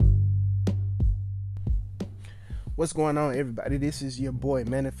What's going on, everybody? This is your boy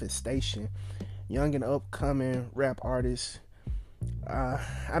Manifestation, young and upcoming rap artist.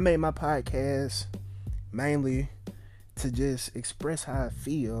 I made my podcast mainly to just express how I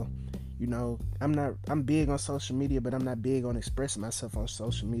feel. I'm big on social media, but I'm not big on expressing myself on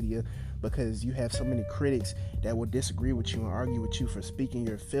social media because you have so many critics that will disagree with you and argue with you for speaking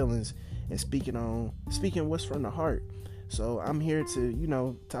your feelings and speaking what's from the heart. So I'm here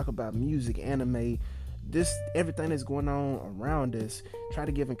to, talk about music, anime, this everything that's going on around us. Try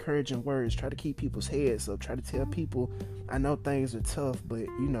to give encouraging words, try to keep people's heads up, try to tell people I know things are tough, but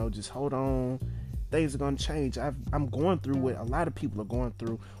just hold on. Things are going to change. I'm going through what a lot of people are going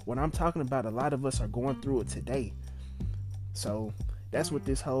through. What I'm talking about, a lot of us are going through it today. So that's what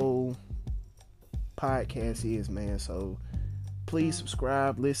this whole podcast is, man. So please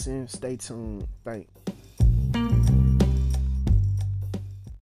subscribe, listen, stay tuned. Thanks.